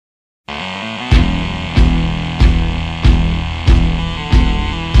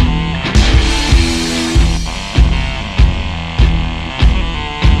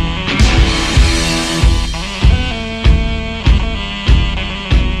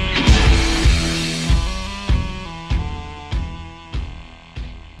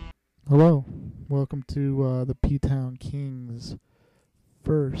Hello, welcome to the PTown Kings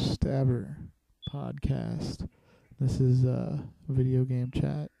first ever podcast. This is video game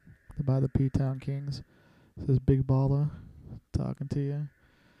chat by the PTown Kings. This is Big Balla talking to you.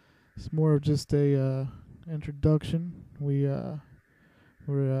 It's more of just a introduction. We're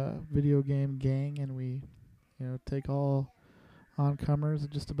a video game gang, and we take all oncomers at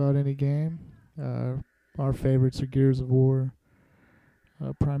just about any game. Our favorites are Gears of War.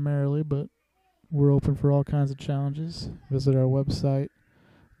 Primarily, but we're open for all kinds of challenges. Visit our website,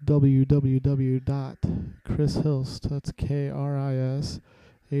 www.chrishilst, that's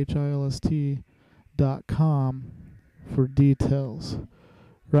KRISHILST.com, for details.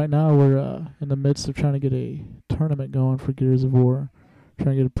 Right now we're in the midst of trying to get a tournament going for Gears of War.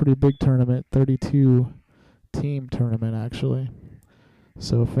 Trying to get a pretty big tournament, 32 team tournament actually.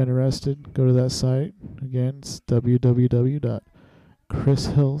 So if interested, go to that site. Again, it's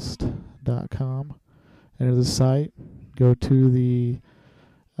www.chrishilst.com. Enter the site, go to the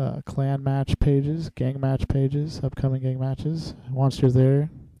clan match pages, gang match pages, upcoming gang matches. Once you're there,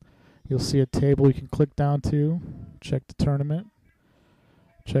 you'll see a table you can click down to, check the tournament,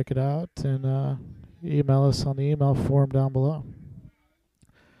 check it out, and email us on the email form down below.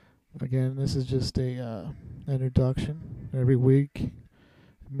 Again, this is just a introduction. Every week,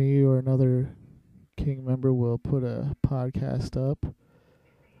 me or another King member will put a podcast up,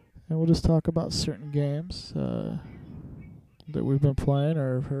 and we'll just talk about certain games that we've been playing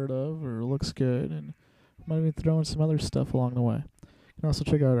or have heard of or looks good, and might even throw in some other stuff along the way. You can also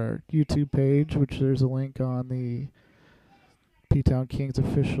check out our YouTube page, which there's a link on the PTown Kings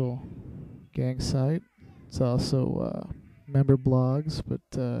official gang site. It's also member blogs, but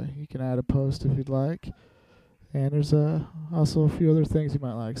you can add a post if you'd like. And there's also a few other things you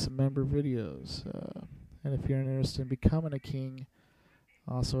might like, some member videos. And if you're interested in becoming a king,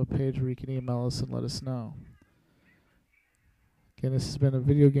 also a page where you can email us and let us know. Again, this has been a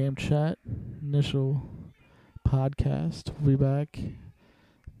video game chat, initial podcast. We'll be back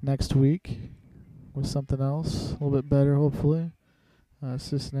next week with something else, a little bit better, hopefully.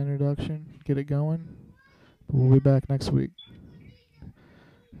 It's just an introduction, get it going. But we'll be back next week.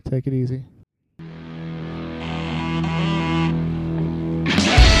 Take it easy.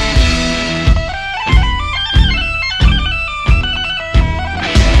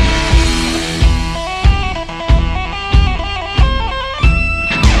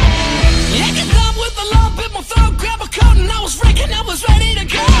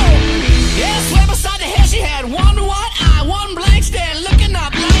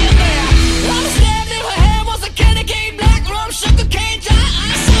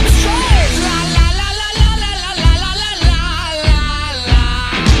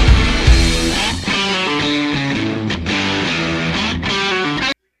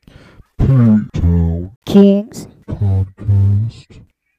 PTown Kings.